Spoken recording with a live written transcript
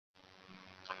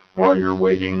While you're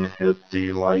waiting, hit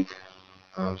the like,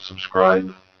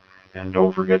 subscribe, and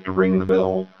don't forget to ring the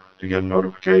bell to get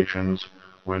notifications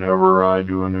whenever I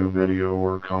do a new video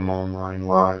or come online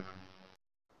live.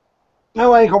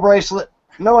 No ankle bracelet.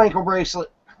 No ankle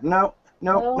bracelet. No,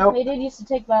 no, Well, no. he did used to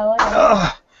take ballet.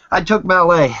 I took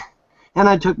ballet, and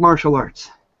I took martial arts.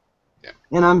 Yeah.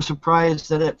 And I'm surprised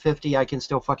that at 50 I can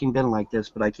still fucking bend like this,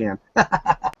 but I can.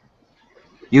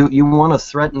 You want to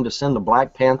threaten to send the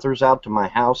Black Panthers out to my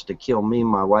house to kill me,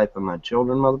 my wife, and my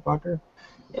children, motherfucker?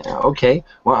 Yeah, okay.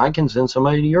 Well, I can send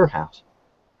somebody to your house.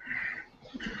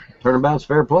 Turnabout's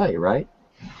fair play, right?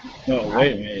 No,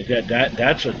 wait a minute.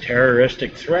 That's a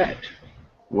terroristic threat.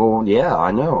 Well, yeah,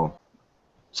 I know.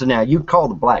 So now you call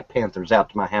the Black Panthers out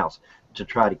to my house to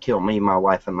try to kill me, my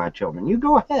wife, and my children. You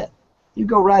go ahead. You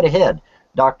go right ahead,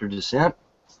 Dr. Descent,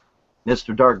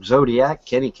 Mr. Dark Zodiac,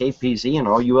 Kenny KPZ, and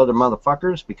all you other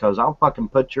motherfuckers, because I'll fucking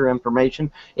put your information.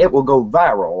 It will go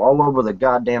viral all over the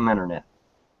goddamn internet.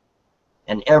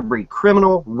 And every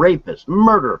criminal, rapist,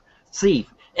 murderer,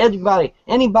 thief,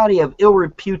 anybody of ill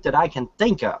repute that I can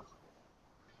think of,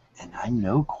 and I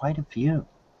know quite a few,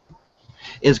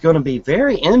 is going to be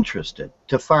very interested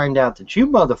to find out that you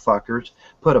motherfuckers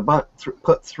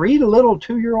put 3 little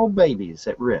 2-year-old babies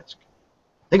at risk.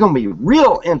 They're going to be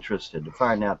real interested to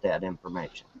find out that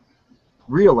information.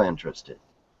 Real interested.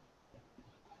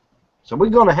 So we're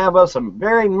going to have us a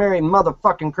very merry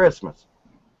motherfucking Christmas.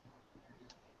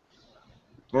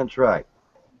 That's right.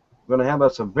 We're going to have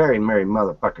us a very merry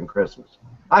motherfucking Christmas.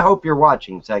 I hope you're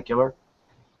watching, Secular.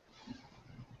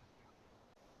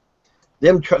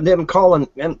 Them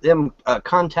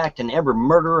contacting every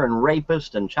murderer and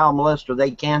rapist and child molester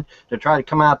they can to try to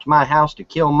come out to my house to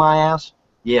kill my ass.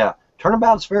 Yeah,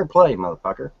 turnabout's fair play,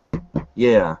 motherfucker.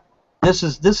 Yeah, this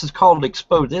is called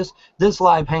expose. This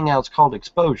live hangout's called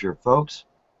exposure, folks.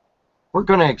 We're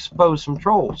gonna expose some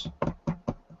trolls.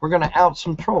 We're gonna out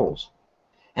some trolls.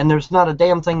 And there's not a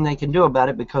damn thing they can do about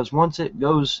it, because once it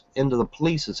goes into the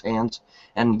police's hands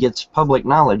and gets public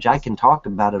knowledge, I can talk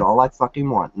about it all I fucking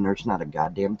want, and there's not a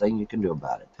goddamn thing you can do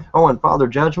about it. Oh, and Father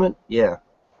Judgment? Yeah.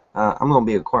 I'm going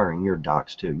to be acquiring your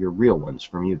docs, too. Your real ones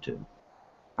from YouTube.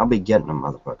 I'll be getting them,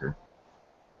 motherfucker.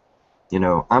 You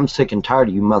know, I'm sick and tired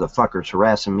of you motherfuckers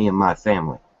harassing me and my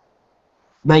family.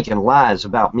 Making lies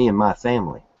about me and my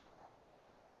family.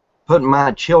 Putting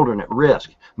my children at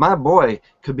risk. My boy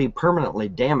could be permanently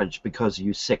damaged because of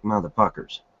you sick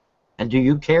motherfuckers. And do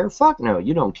you care? Fuck no,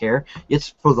 you don't care. It's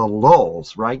for the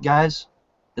lulz, right, guys?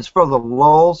 It's for the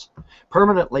lulz.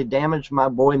 Permanently damaged my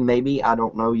boy, maybe. I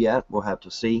don't know yet. We'll have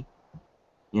to see.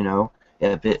 You know,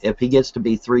 if he gets to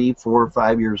be 3, 4,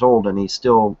 5 years old and he's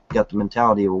still got the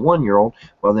mentality of a 1-year-old,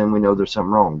 well, then we know there's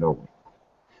something wrong, don't we?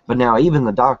 But now even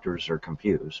the doctors are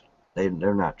confused.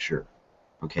 They're not sure.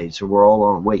 Okay, so we're all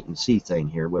on a wait-and-see thing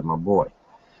here with my boy.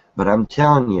 But I'm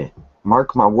telling you,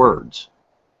 mark my words,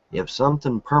 if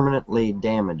something permanently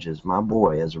damages my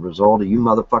boy as a result of you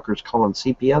motherfuckers calling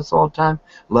CPS all the time,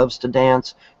 Loves to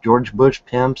Dance, George Bush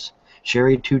Pimps,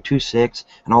 Sherry 226,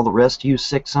 and all the rest of you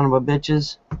sick son of a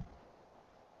bitches,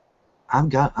 I'm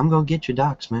gonna get your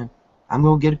docs, man. I'm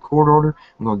gonna get a court order.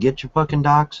 I'm gonna get your fucking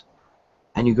docs,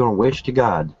 and you're gonna wish to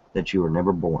God that you were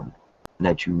never born, and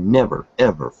that you never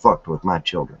ever fucked with my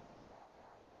children.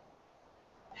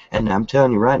 And I'm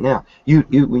telling you right now, you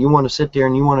want to sit there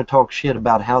and you want to talk shit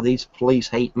about how these police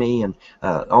hate me and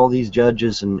all these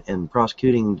judges and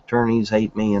prosecuting attorneys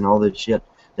hate me and all this shit.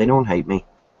 They don't hate me.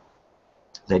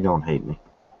 They don't hate me.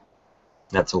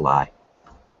 That's a lie.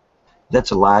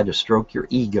 That's a lie to stroke your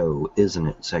ego, isn't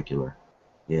it, Secular?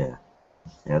 Yeah.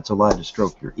 Yeah, it's a lie to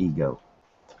stroke your ego.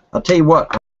 I'll tell you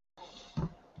what.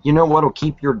 You know what'll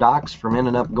keep your docs from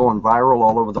ending up going viral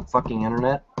all over the fucking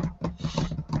internet?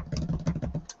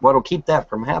 What'll keep that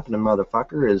from happening,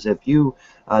 motherfucker, is if you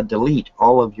delete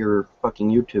all of your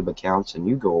fucking YouTube accounts and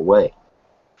you go away.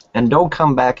 And don't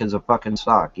come back as a fucking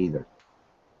sock either.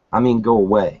 I mean, go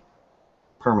away.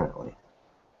 Permanently.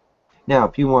 Now,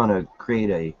 if you want to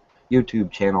create a YouTube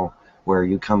channel where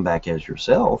you come back as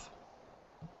yourself,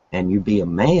 and you be a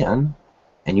man,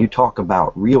 and you talk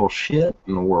about real shit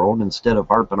in the world instead of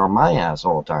harping on my ass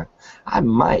all the time, I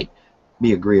might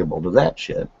be agreeable to that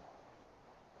shit.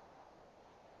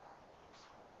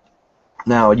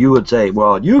 Now, you would say,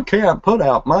 well, you can't put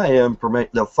out my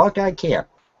information. The fuck I can't.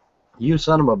 You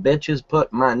son of a bitches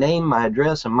put my name, my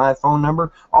address, and my phone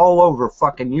number all over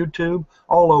fucking YouTube,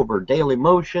 all over Daily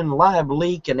Motion, Live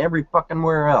Leak, and every fucking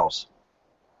where else.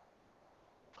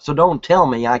 So don't tell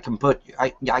me I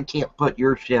can't put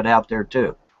your shit out there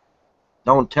too.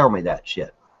 Don't tell me that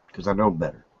shit, because I know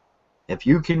better. If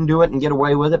you can do it and get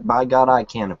away with it, by God, I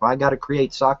can. If I got to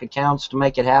create sock accounts to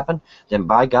make it happen, then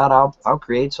by God, I'll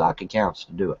create sock accounts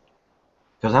to do it.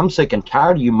 Because I'm sick and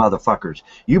tired of you motherfuckers.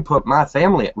 You put my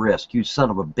family at risk, you son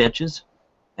of a bitches.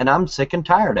 And I'm sick and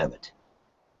tired of it.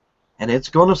 And it's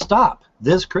going to stop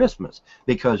this Christmas.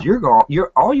 Because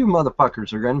all you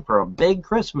motherfuckers are in for a big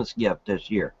Christmas gift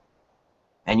this year.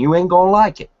 And you ain't going to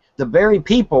like it. The very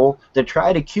people that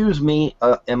try to accuse me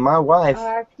and my wife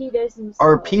are pedos themselves.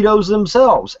 Are pedos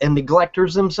themselves and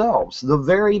neglectors themselves. The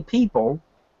very people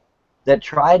that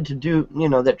tried to do,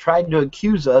 that tried to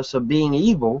accuse us of being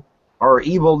evil are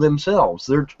evil themselves.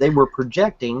 They were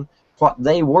projecting what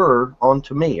they were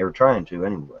onto me, or trying to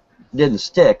anyway. It didn't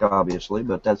stick, obviously,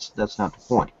 but that's not the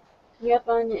point. Yep,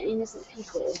 on the innocent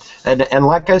people. And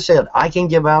like I said, I can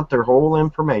give out their whole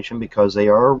information because they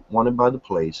are wanted by the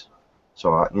police.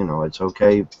 So, it's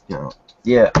okay,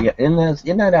 Yeah,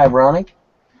 isn't that ironic?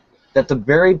 That the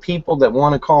very people that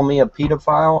want to call me a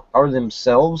pedophile are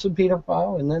themselves a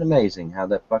pedophile? Isn't that amazing how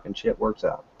that fucking shit works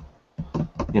out?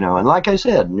 And like I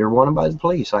said, you're wanted by the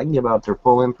police. I can give out their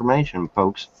full information,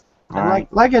 folks. And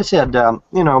like I said,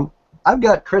 I've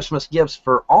got Christmas gifts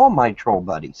for all my troll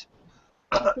buddies.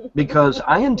 Because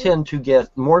I intend to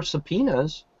get more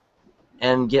subpoenas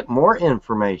and get more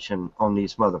information on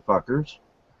these motherfuckers.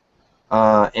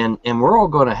 And we're all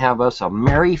going to have us a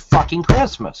merry fucking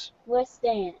Christmas. Let's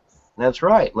dance. That's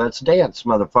right. Let's dance,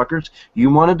 motherfuckers. You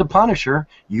wanted the Punisher.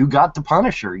 You got the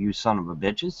Punisher, you son of a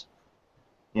bitches.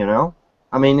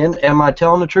 I mean, am I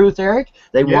telling the truth, Eric?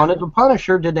 They wanted the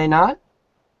Punisher, did they not?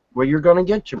 Well, you're going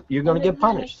to get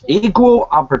punished. Equal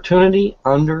opportunity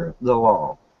under the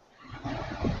law.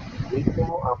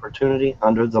 Equal opportunity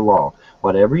under the law.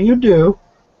 Whatever you do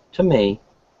to me,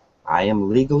 I am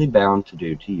legally bound to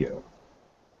do to you.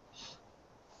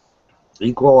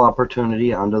 Equal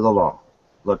opportunity under the law.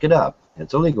 Look it up.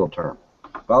 It's a legal term.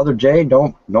 Father Jay,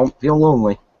 don't feel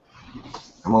lonely.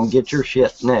 I'm gonna get your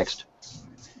shit next.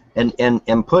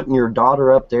 And putting your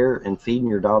daughter up there and feeding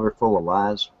your daughter full of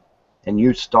lies, and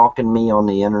you stalking me on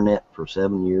the internet for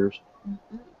 7 years.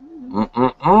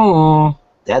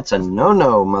 That's a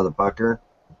no-no, motherfucker.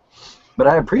 But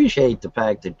I appreciate the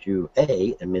fact that you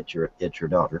A, admit it's your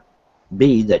daughter,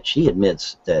 B, that she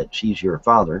admits that she's your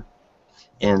father,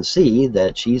 and C,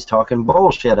 that she's talking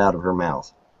bullshit out of her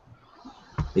mouth.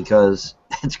 Because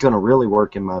it's going to really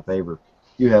work in my favor.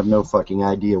 You have no fucking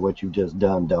idea what you've just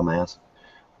done, dumbass.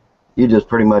 You just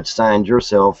pretty much signed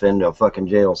yourself into a fucking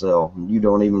jail cell. You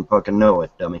don't even fucking know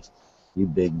it, dummy. You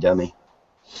big dummy.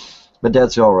 But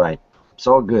that's all right. It's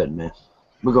all good, man.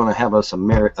 We're going to have us a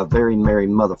very merry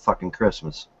motherfucking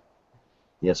Christmas.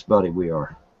 Yes, buddy, we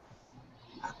are.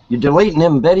 You deleting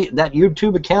that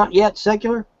YouTube account yet,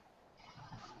 Secular?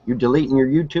 You deleting your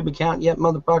YouTube account yet,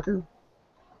 motherfucker?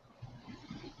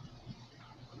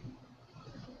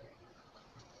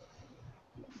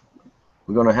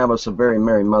 We're going to have us a very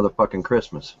merry motherfucking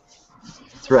Christmas.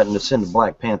 Threatened to send the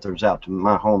Black Panthers out to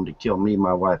my home to kill me,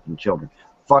 my wife, and children.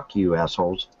 Fuck you,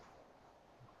 assholes.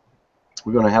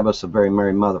 We're going to have us a very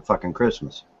merry motherfucking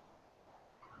Christmas.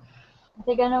 I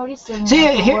think I know what he's saying.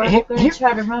 See, we're going to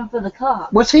try to run for the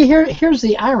cops. Well, see, here's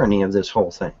the irony of this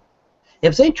whole thing.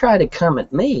 If they try to come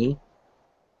at me,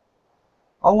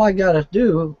 all I got to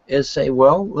do is say,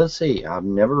 well, let's see. I've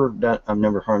never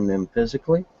harmed them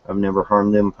physically. I've never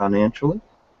harmed them financially.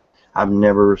 I've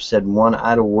never said one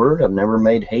idle word. I've never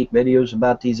made hate videos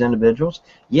about these individuals.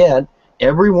 Yet,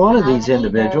 every one of these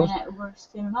individuals,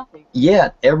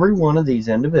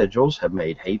 have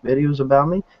made hate videos about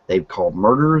me. They've called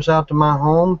murderers out to my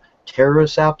home,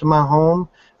 terrorists out to my home,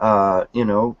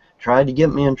 tried to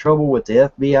get me in trouble with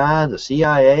the FBI, the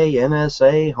CIA,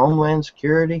 NSA, Homeland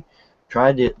Security,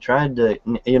 tried to,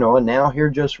 and now here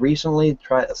just recently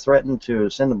threatened to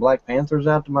send the Black Panthers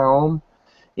out to my home,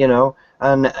 and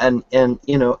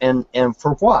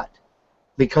for what?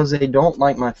 Because they don't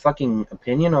like my fucking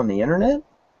opinion on the internet?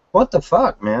 What the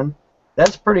fuck, man?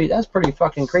 That's pretty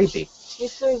fucking creepy.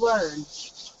 Just 3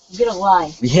 words. Get a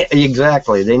life. Yeah,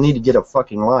 exactly. They need to get a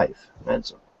fucking life.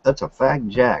 That's a fact,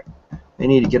 Jack. They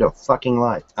need to get a fucking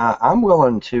life. I'm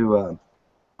willing to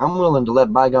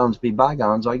let bygones be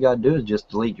bygones. All you gotta do is just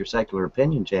delete your Secular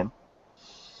Opinion channel,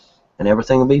 and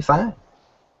everything will be fine.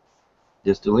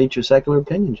 Just delete your Secular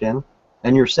Opinion channel.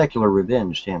 And your Secular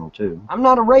Revenge channel, too. I'm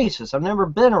not a racist. I've never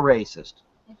been a racist.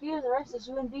 If you was a racist,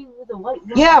 you wouldn't be with a white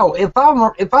woman. Yeah, if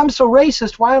I'm so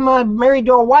racist, why am I married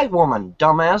to a white woman,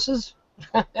 dumbasses?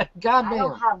 Goddamn. I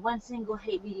don't have one single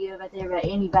hate video out there about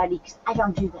anybody, because I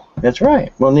don't do that. That's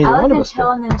right. Well, neither one of us do. I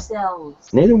like them telling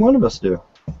themselves. Neither one of us do.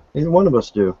 Neither one of us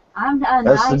do. I'm a That's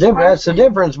nice the difference. That's the person.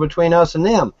 difference between us and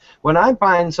them. When I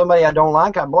find somebody I don't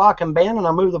like, I block and ban, and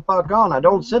I move the fuck on. I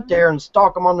don't sit there and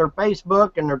stalk them on their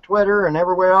Facebook and their Twitter and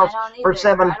everywhere else I don't for either.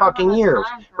 7 I don't fucking have years,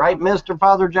 time for right, all that. Mr.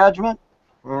 Father Judgment?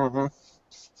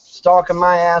 Stalking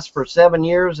my ass for 7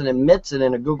 years and admits it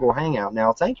in a Google Hangout.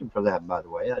 Now, thank you for that, by the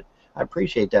way. I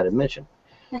appreciate that admission.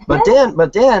 But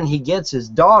then he gets his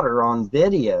daughter on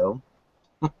video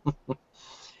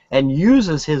and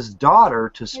uses his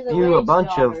daughter to spew a alleged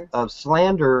bunch daughter. of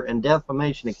slander and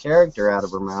defamation of character out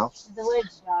of her mouth. The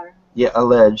alleged daughter. Yeah,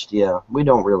 alleged, yeah. We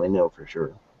don't really know for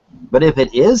sure. But if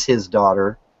it is his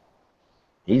daughter,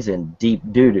 he's in deep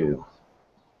doo-doo.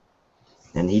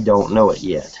 And he don't know it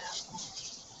yet.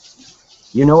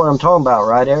 You know what I'm talking about,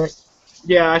 right, Eric?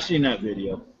 Yeah, I seen that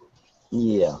video.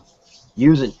 Yeah.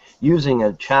 Using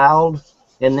a child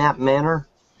in that manner?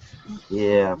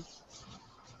 Yeah.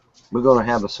 We're going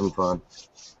to have us some fun.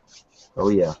 Oh,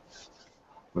 yeah.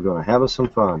 We're going to have us some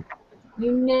fun.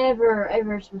 You never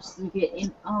ever supposed to get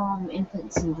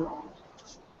infants involved.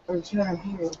 Or children,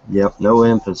 period. Yep, no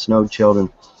infants, no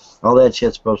children. All that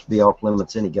shit's supposed to be off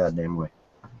limits any goddamn way.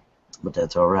 But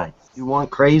that's all right. You want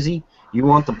crazy? You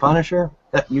want the Punisher?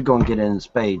 You're going to get it in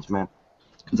spades, man.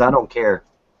 Because I don't care.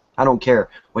 I don't care.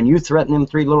 When you threaten them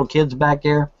 3 little kids back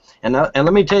there, and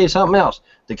let me tell you something else.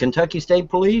 The Kentucky State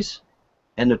Police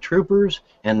and the troopers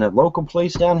and the local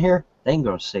police down here, they ain't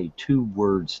going to say 2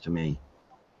 words to me.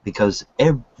 Because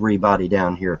everybody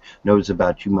down here knows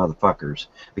about you motherfuckers.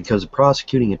 Because the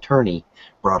prosecuting attorney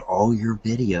brought all your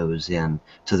videos in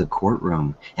to the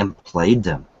courtroom and played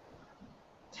them.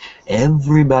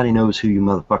 Everybody knows who you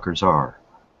motherfuckers are.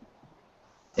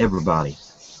 Everybody.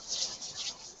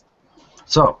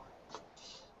 So,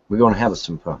 we're going to have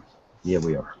some fun. Yeah,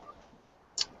 we are.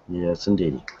 Yes,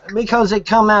 indeed. Because it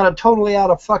come totally out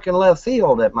of fucking left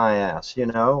field at my ass, you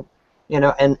know.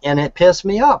 And it pissed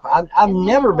me off. I've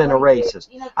never been a racist.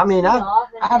 I mean,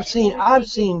 I've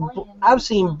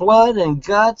seen blood and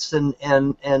guts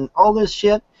and all this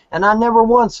shit, and I never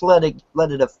once let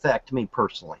it affect me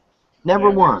personally.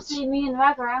 Never once. See me and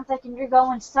Rock around thinking you're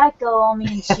going psycho on me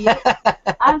and shit.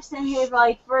 I'm sitting here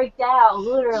like freaked out,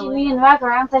 literally. See me and Rock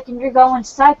around thinking you're going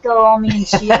psycho on me and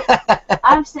shit.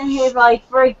 I'm sitting here like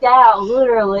freaked out,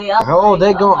 literally. Oh,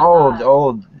 they go. God.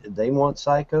 Oh, they want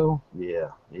psycho? Yeah.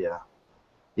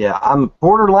 Yeah, I'm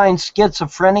borderline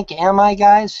schizophrenic, am I,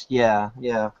 guys? Yeah.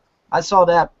 I saw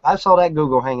that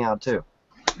Google Hangout too.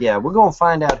 Yeah, we're gonna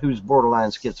find out who's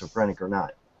borderline schizophrenic or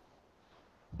not.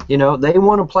 You know, they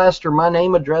want to plaster my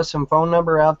name, address, and phone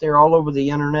number out there all over the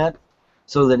internet,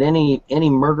 so that any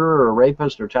murderer or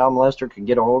rapist or child molester can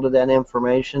get a hold of that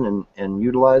information and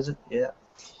utilize it.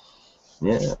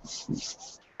 Yeah.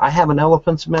 I have an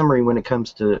elephant's memory when it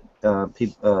comes to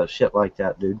shit like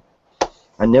that, dude.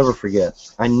 I never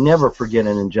forget. I never forget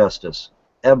an injustice.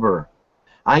 Ever.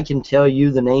 I can tell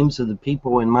you the names of the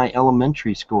people in my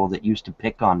elementary school that used to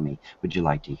pick on me. Would you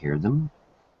like to hear them?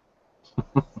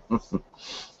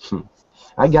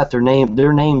 I got their name.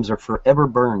 Their names are forever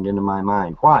burned into my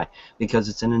mind. Why? Because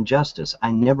it's an injustice.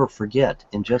 I never forget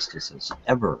injustices.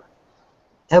 Ever.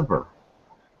 Ever.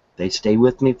 They stay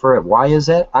with me forever. Why is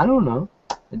that? I don't know.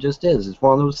 It just is. It's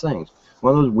one of those things.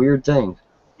 One of those weird things.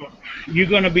 You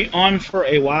gonna be on for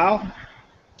a while?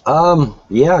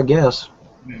 Yeah, I guess.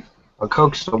 I'll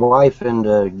coax the wife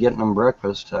into getting them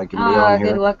breakfast. I can be on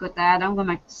here. Good luck with that. I'm going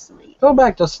back to sleep. Go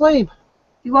back to sleep.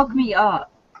 You woke me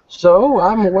up. So,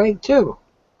 I'm awake too.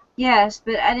 Yes,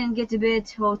 but I didn't get to bed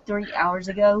till 3 hours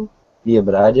ago. Yeah,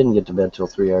 but I didn't get to bed till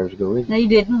 3 hours ago either. No, you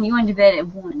didn't. You went to bed at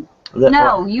 1.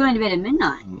 No, you went to bed at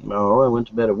midnight. No, I went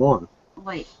to bed at 1.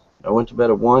 Wait. I went to bed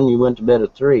at 1, you went to bed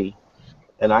at 3.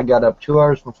 And I got up 2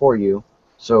 hours before you,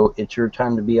 so it's your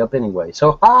time to be up anyway.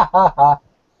 So, ha ha ha.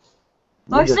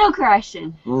 We're still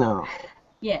crashing. No.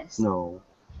 Yes. No.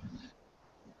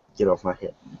 Get off my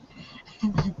head.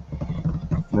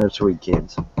 They're sweet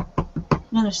kids.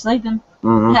 No, they're sleeping.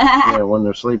 Mm-hmm. Yeah, when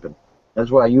they're sleeping.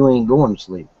 That's why you ain't going to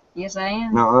sleep. Yes, I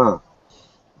am. Nuh-uh.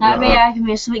 Not me. I can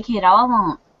be a sweet kid all I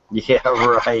want. Yeah,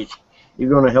 right. You're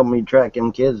going to help me track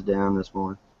them kids down this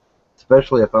morning.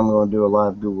 Especially if I'm going to do a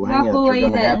live Google Hangout. Hopefully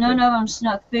that none of them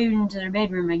snuck food into their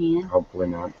bedroom again. Hopefully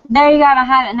not. They gotta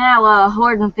have it now,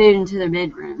 hoarding food into their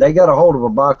bedroom. They got a hold of a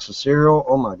box of cereal.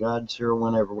 Oh my God, cereal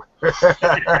went everywhere.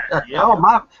 Yeah. Oh,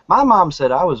 my mom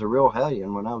said I was a real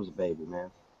hellion when I was a baby,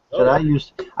 man. Said I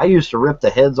used to rip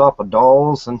the heads off of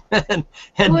dolls and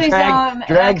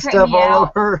drag stuff all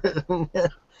over.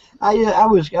 I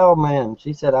was, oh man,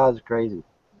 she said I was crazy.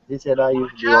 She said I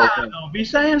used to do all kinds. Don't be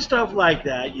saying stuff like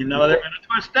that. You know, they're going to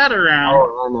twist that around.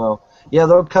 Oh, I know. Yeah,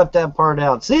 they'll cut that part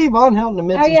out. See, Von Helton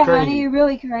admits Oh he's yeah, crazy. honey, you're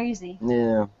really crazy.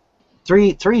 Yeah.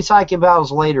 Three psych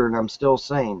evals later, and I'm still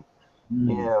sane.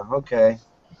 Yeah, okay.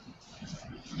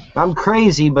 I'm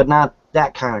crazy, but not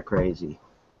that kind of crazy.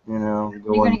 You know.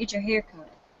 You're gonna get your hair cut.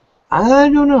 I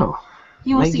don't know.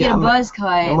 He wants to get a buzz cut.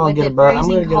 I'm gonna get a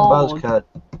buzz cut.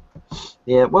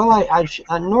 Yeah. Well,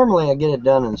 I normally I get it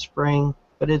done in spring,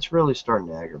 but it's really starting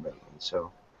to aggravate me.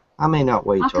 So I may not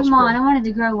wait till spring. Come on! I wanted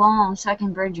to grow long so I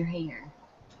can braid your hair.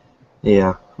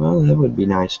 Yeah. Well, that would be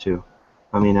nice too.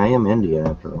 I mean, I am India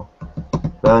after all.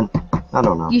 But I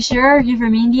don't know. You sure? You're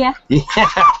from India?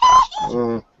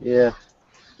 Yeah. Yeah.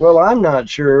 Well, I'm not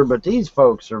sure, but these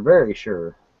folks are very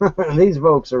sure. These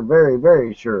folks are very,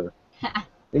 very sure.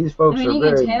 These folks are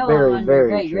very, very,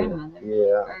 very sure.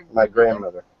 Yeah. My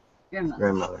grandmother.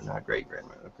 Grandmother, not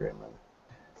great-grandmother. Grandmother.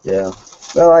 Yeah.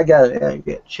 Well, I got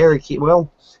Cherokee. Well,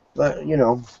 you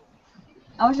know.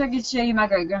 I wish I could show you my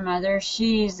great-grandmother.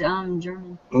 She's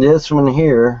German. This one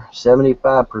here,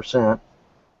 75%.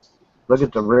 Look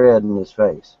at the red in his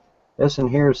face. This one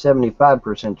here is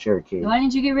 75% Cherokee. Why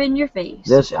didn't you get red in your face?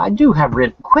 This I do have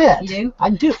red. Quit. You do?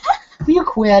 I do. You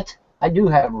quit. I do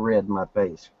have red in my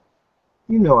face.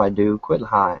 You know I do. Quit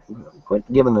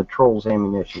giving the trolls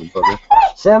ammunition, booger.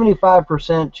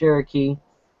 75% Cherokee,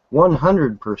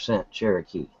 100%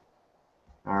 Cherokee.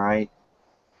 All right.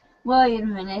 Wait a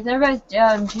minute. They're both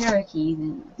Cherokee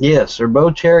then. Yes, they're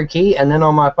both Cherokee, and then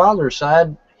on my father's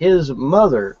side, his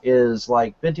mother is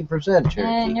like 50% Cherokee.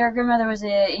 And your grandmother was an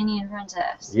Indian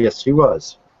princess. Yes, she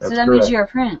was. That's so that correct. means you're a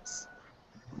prince.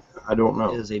 I don't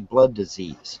know. It is a blood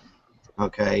disease.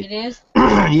 Okay. It is?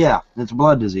 Yeah, it's a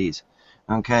blood disease.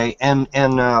 Okay, and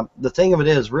the thing of it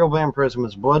is, real vampirism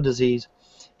is blood disease,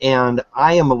 and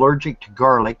I am allergic to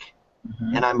garlic,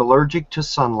 and I'm allergic to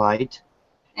sunlight,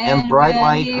 and bright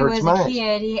light hurts my eyes. When he was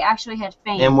a kid, he actually had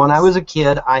fangs. And when I was a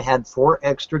kid, I had 4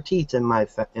 extra teeth in my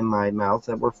mouth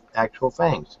that were actual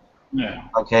fangs. Yeah.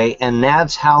 Okay, and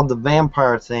that's how the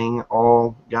vampire thing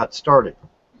all got started.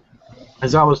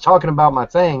 As I was talking about my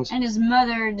fangs. And his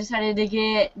mother decided to take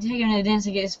him to the dentist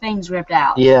to get his fangs ripped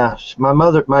out. Yeah, my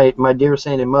mother, my dear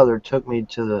sainted mother, took me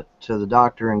to the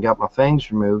doctor and got my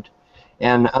fangs removed.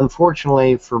 And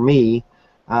unfortunately for me,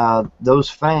 those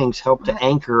fangs helped to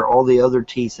anchor all the other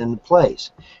teeth into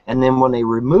place. And then when they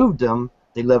removed them,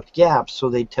 they left gaps, so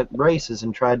they took braces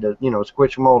and tried to,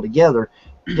 squish them all together.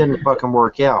 It didn't fucking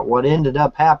work out. What ended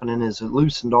up happening is it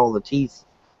loosened all the teeth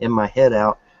in my head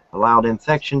out, allowed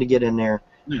infection to get in there,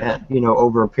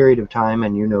 over a period of time,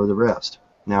 and you know the rest.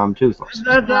 Now I'm toothless.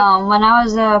 When I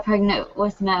was pregnant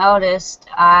with my eldest,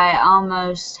 I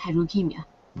almost had leukemia.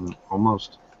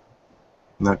 Almost.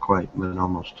 Not quite, but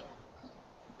almost.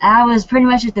 I was pretty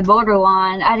much at the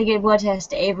borderline. I had to get a blood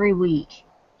test every week.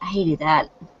 I hated that.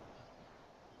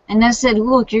 And they said,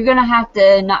 look, you're going to have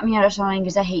to knock me out or something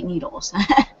because I hate needles.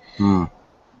 I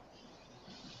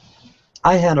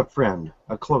had a friend,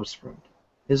 a close friend.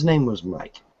 His name was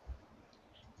Mike.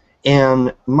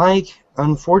 And Mike,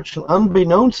 unfortunately,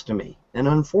 unbeknownst to me, and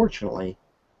unfortunately,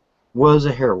 was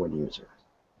a heroin user.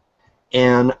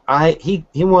 And he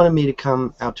wanted me to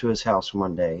come out to his house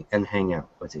one day and hang out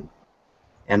with him.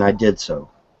 And I did so.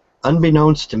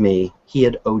 Unbeknownst to me, he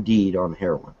had OD'd on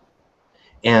heroin.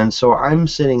 And so I'm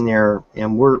sitting there,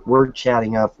 and we're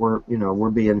chatting up, we're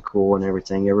being cool and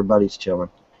everything, everybody's chilling.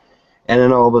 And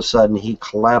then all of a sudden, he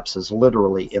collapses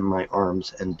literally in my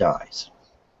arms and dies.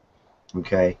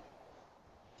 Okay?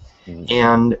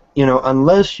 And,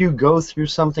 unless you go through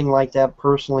something like that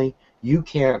personally, you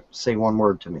can't say one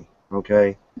word to me,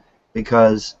 okay?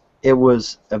 Because it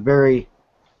was a very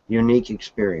unique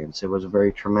experience. It was a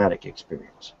very traumatic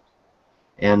experience.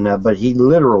 And but he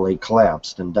literally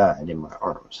collapsed and died in my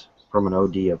arms from an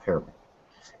OD of heroin.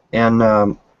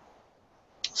 And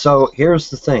so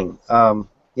here's the thing.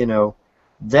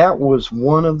 That was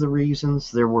one of the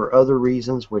reasons. There were other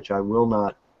reasons which I will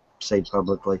not say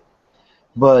publicly.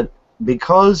 But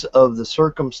because of the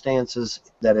circumstances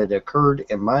that had occurred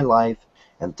in my life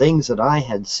and things that I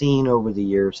had seen over the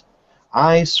years,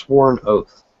 I swore an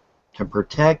oath to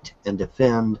protect and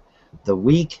defend the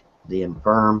weak, the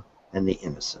infirm, and the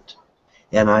innocent.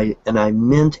 And I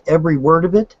meant every word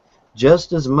of it,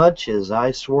 just as much as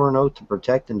I swore an oath to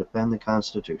protect and defend the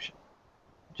Constitution.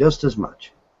 Just as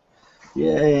much.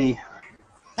 Yay.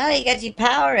 Oh, you got your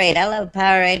Powerade. I love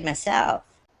Powerade myself.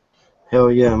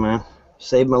 Hell yeah, man.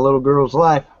 Saved my little girl's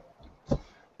life.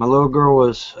 My little girl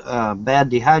was bad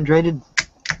dehydrated.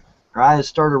 Her eyes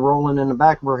started rolling in the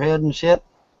back of her head and shit.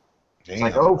 Damn. It's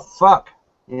like, oh, fuck.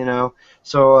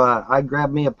 So I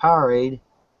grabbed me a Powerade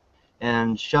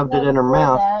and shoved it in her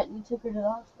mouth. You took her to the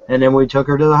hospital. And then we took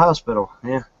her to the hospital.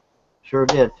 Yeah, sure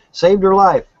did. Saved her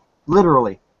life.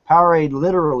 Literally. Powerade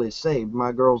literally saved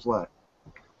my girl's life.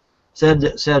 Said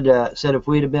if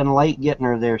we'd have been late getting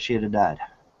her there, she'd have died.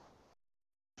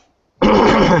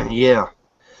 Yeah.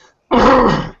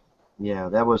 Yeah,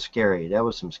 that was scary. That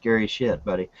was some scary shit,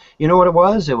 buddy. You know what it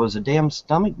was? It was a damn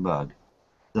stomach bug.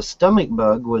 The stomach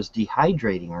bug was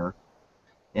dehydrating her,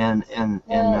 and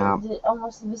it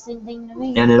almost did the same thing to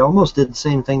me. and it almost did the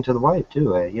same thing to the wife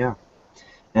too. Yeah.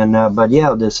 And but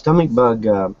yeah, the stomach bug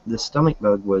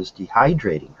was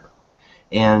dehydrating her,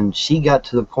 and she got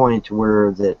to the point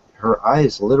where that her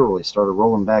eyes literally started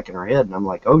rolling back in her head, and I'm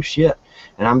like, oh shit.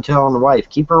 And I'm telling the wife,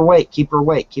 keep her awake, keep her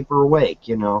awake, keep her awake,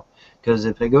 you know, because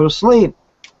if they go to sleep,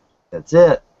 that's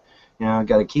it. You know,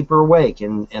 got to keep her awake,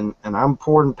 and I'm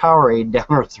pouring Powerade down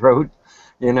her throat,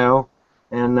 you know,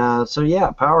 and so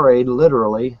yeah, Powerade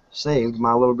literally saved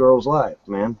my little girl's life,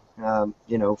 man.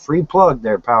 You know, free plug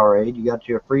there, Powerade. You got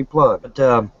your free plug, but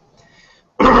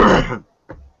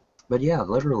but yeah,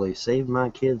 literally saved my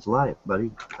kid's life,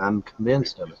 buddy. I'm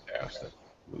convinced of it.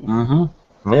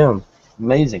 Yeah,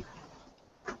 amazing.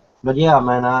 But yeah,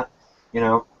 man, you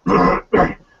know,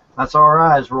 I saw her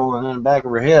eyes rolling in the back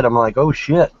of her head. I'm like, oh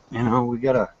shit, you know, we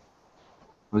got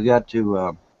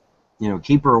to, you know,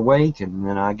 keep her awake, and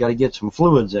then I got to get some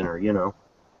fluids in her, you know.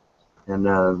 And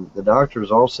the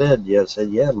doctors all said, yeah,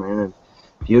 man, and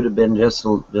if you'd have been just a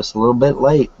little bit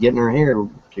late getting her here,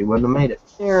 she wouldn't have made it.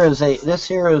 This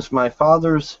here is my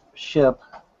father's ship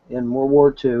in World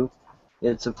War II.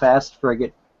 It's a fast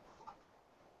frigate,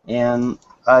 and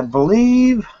I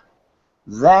believe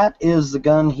that is the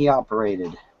gun he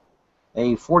operated,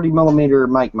 a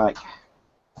 40mm Mike,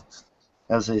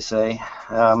 as they say.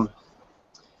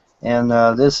 And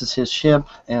this is his ship,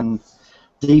 and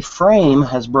the frame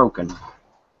has broken,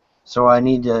 so I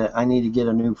need to get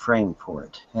a new frame for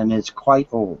it, and it's quite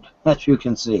old, as you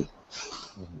can see.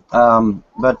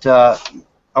 But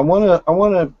I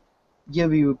want to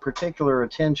give you particular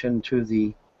attention to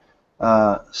the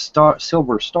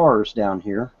silver stars down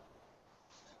here,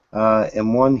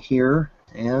 and one here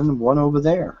and one over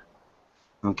there.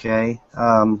 Okay,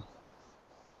 and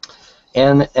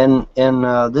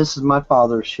this is my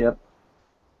father's ship.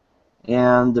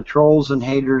 And the trolls and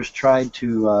haters tried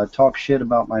to talk shit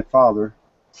about my father,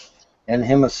 and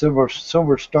him a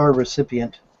silver star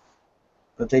recipient,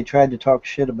 but they tried to talk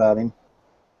shit about him.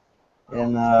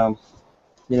 And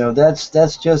you know, that's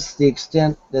just the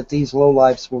extent that these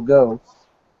lowlifes will go,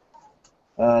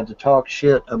 to talk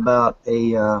shit about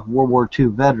a World War II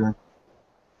veteran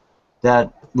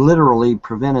that literally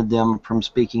prevented them from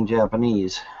speaking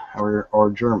Japanese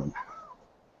or German.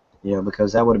 You know,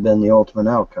 because that would have been the ultimate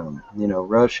outcome. You know,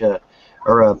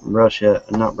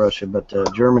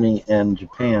 Germany and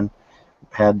Japan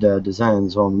had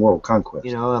designs on world conquest.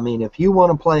 You know, I mean, if you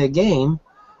want to play a game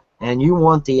and you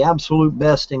want the absolute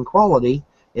best in quality,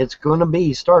 it's going to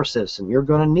be Star Citizen. You're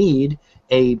going to need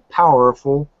a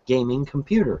powerful gaming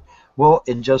computer. Well,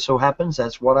 it just so happens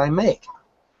that's what I make.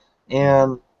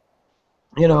 And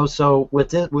you know, so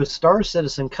with Star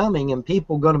Citizen coming and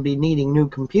people going to be needing new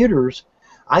computers,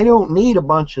 I don't need a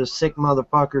bunch of sick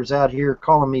motherfuckers out here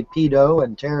calling me pedo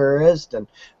and terrorist and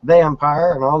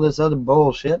vampire and all this other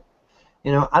bullshit.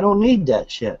 You know, I don't need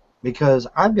that shit, because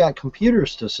I've got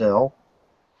computers to sell,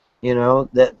 you know,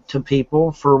 that to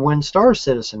people for when Star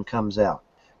Citizen comes out.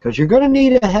 Because you're going to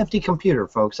need a hefty computer,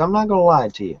 folks. I'm not going to lie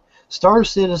to you. Star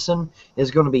Citizen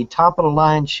is going to be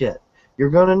top-of-the-line shit. You're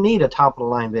going to need a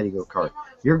top-of-the-line video card.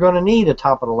 You're going to need a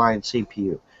top-of-the-line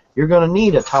CPU. You're going to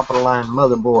need a top-of-the-line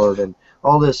motherboard and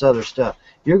all this other stuff.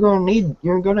 You're going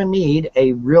to need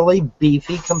a really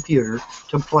beefy computer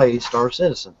to play Star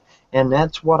Citizen, and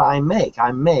that's what I make.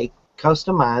 I make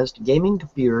customized gaming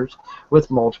computers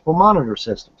with multiple monitor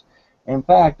systems. In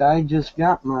fact, I just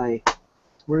got my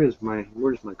where's my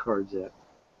cards at?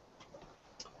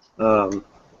 I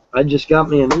just got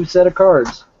me a new set of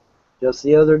cards just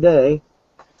the other day.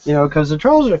 You know, because the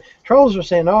trolls are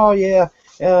saying, oh yeah,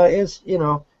 it's, you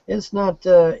know, it's not,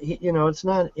 you know, it's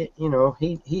not, you know,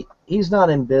 he's not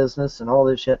in business and all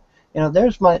this shit. You know,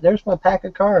 there's my pack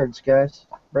of cards, guys,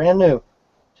 brand new,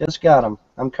 just got them.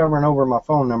 I'm covering over my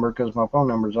phone number because my phone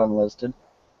number's unlisted.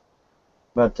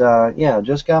 But yeah,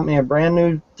 just got me a brand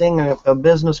new thing of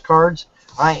business cards.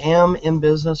 I am in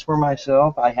business for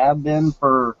myself. I have been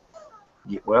for,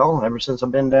 well, ever since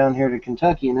I've been down here to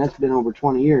Kentucky, and that's been over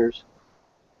 20 years.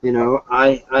 You know,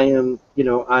 I am, you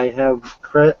know, I have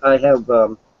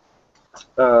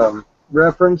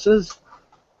references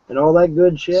and all that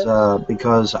good shit.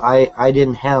 Because I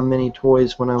didn't have many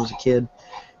toys when I was a kid,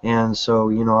 and so,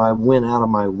 you know, I went out of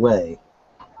my way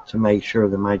to make sure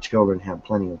that my children have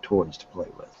plenty of toys to play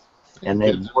with, and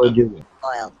they do.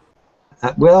 Spoiled.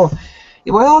 Well,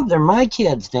 Well, they're my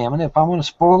kids, damn it. If I want to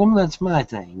spoil them, that's my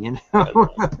thing, you know.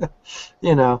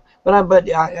 You know, but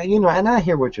you know, and I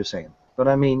hear what you're saying. But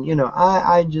I mean, you know,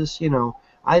 I just, you know,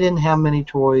 I didn't have many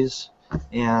toys,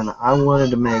 and I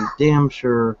wanted to make damn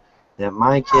sure that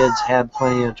my kids had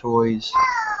plenty of toys,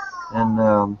 and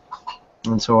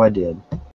so I did.